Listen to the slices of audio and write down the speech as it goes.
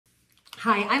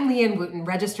Hi, I'm Leigh-Anne Wooten,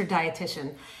 registered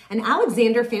dietitian, and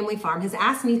Alexander Family Farm has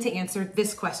asked me to answer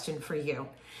this question for you.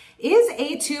 Is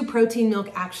A2 protein milk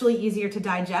actually easier to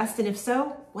digest? And if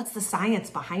so, what's the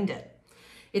science behind it?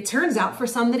 It turns out for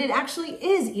some that it actually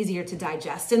is easier to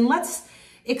digest. And let's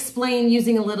explain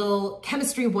using a little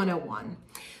chemistry 101.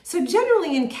 So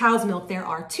generally in cow's milk, there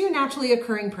are two naturally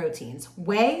occurring proteins,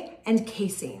 whey and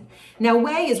casein. Now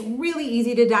whey is really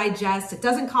easy to digest. It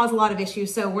doesn't cause a lot of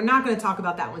issues, so we're not going to talk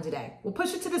about that one today. We'll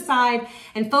push it to the side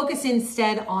and focus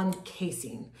instead on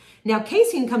casein. Now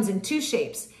casein comes in two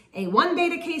shapes, A1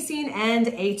 beta-casein and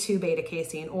A2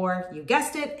 beta-casein, or you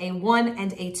guessed it, A1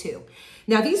 and A2.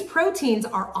 Now these proteins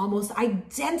are almost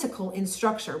identical in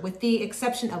structure with the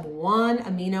exception of one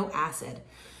amino acid.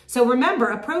 So remember,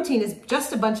 a protein is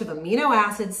just a bunch of amino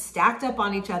acids stacked up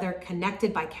on each other,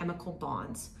 connected by chemical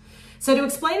bonds. So to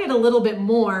explain it a little bit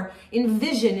more,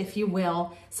 envision, if you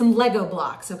will, some Lego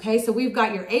blocks, okay? So we've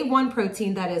got your A1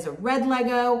 protein that is a red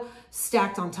Lego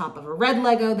stacked on top of a red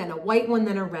Lego, then a white one,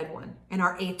 then a red one. And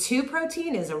our A2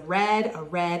 protein is a red,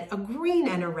 a green,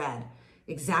 and a red.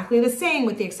 Exactly the same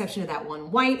with the exception of that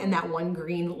one white and that one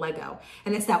green Lego.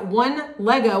 And it's that one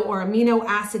Lego or amino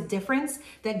acid difference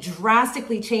that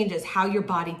drastically changes how your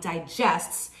body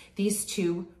digests these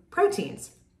two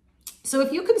proteins. So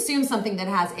if you consume something that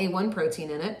has A1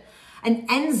 protein in it, an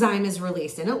enzyme is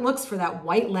released and it looks for that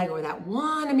white Lego or that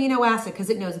one amino acid because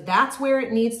it knows that's where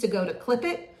it needs to go to clip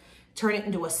it, turn it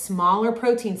into a smaller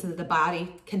protein so that the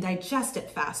body can digest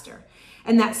it faster.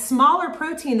 And that smaller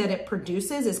protein that it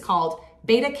produces is called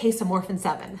beta-casein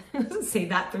 7. Say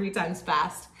that 3 times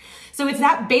fast. So it's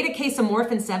that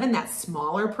beta-casein 7, that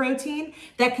smaller protein,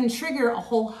 that can trigger a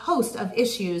whole host of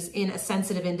issues in a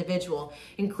sensitive individual,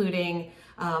 including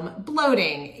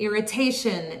bloating,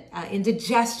 irritation,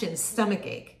 indigestion, stomach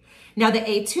ache. Now the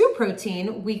A2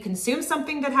 protein, we consume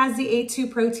something that has the A2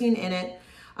 protein in it.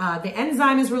 The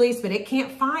enzyme is released, but it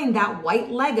can't find that white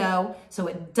Lego, so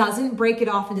it doesn't break it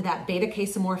off into that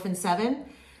beta-casein 7.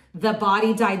 The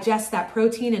body digests that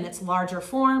protein in its larger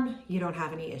form. You don't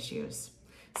have any issues.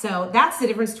 So that's the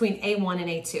difference between A1 and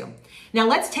A2. Now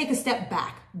let's take a step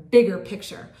back, bigger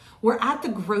picture. We're at the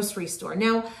grocery store.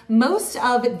 Now, most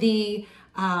of the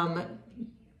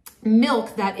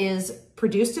milk that is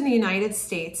produced in the United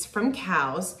States from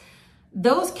cows,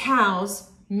 those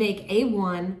cows make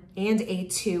A1 and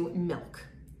A2 milk.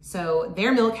 So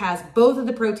their milk has both of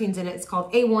the proteins in it. It's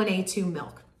called A1, A2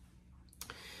 milk.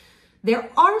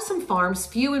 There are some farms,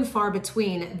 few and far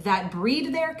between, that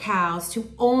breed their cows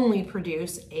to only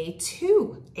produce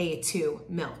A2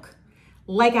 milk,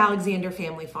 like Alexander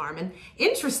Family Farm. And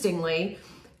interestingly,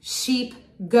 sheep,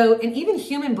 goat, and even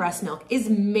human breast milk is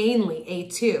mainly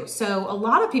A2. So a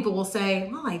lot of people will say,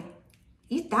 well, I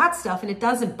eat that stuff and it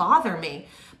doesn't bother me.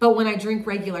 But when I drink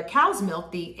regular cow's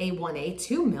milk, the A1,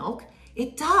 A2 milk,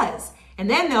 it does. And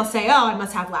then they'll say, oh, I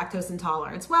must have lactose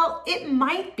intolerance. Well, it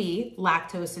might be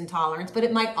lactose intolerance, but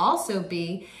it might also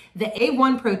be the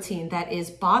A1 protein that is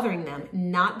bothering them,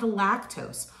 not the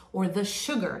lactose or the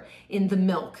sugar in the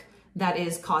milk that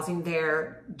is causing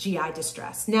their GI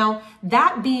distress. Now,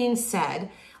 that being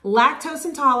said, lactose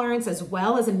intolerance as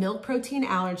well as a milk protein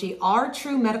allergy are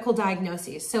true medical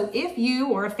diagnoses. So if you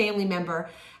or a family member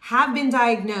have been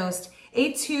diagnosed,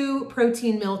 A2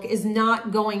 protein milk is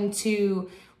not going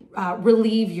to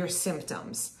relieve your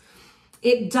symptoms.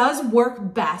 It does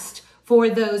work best for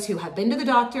those who have been to the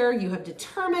doctor, you have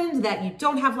determined that you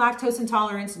don't have lactose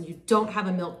intolerance and you don't have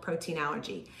a milk protein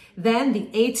allergy. Then the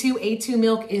A2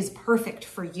 milk is perfect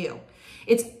for you.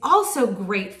 It's also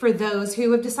great for those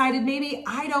who have decided maybe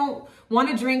I don't want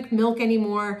to drink milk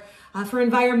anymore for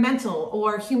environmental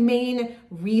or humane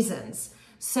reasons.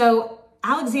 So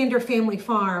Alexander Family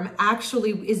Farm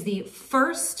actually is the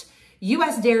first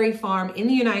U.S. dairy farm in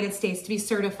the United States to be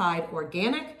certified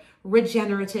organic,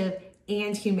 regenerative,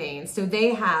 and humane. So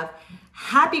they have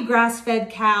happy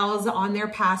grass-fed cows on their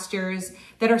pastures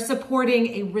that are supporting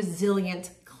a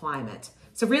resilient climate.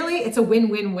 So really, it's a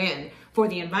win-win-win for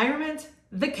the environment,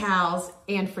 the cows,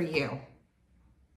 and for you.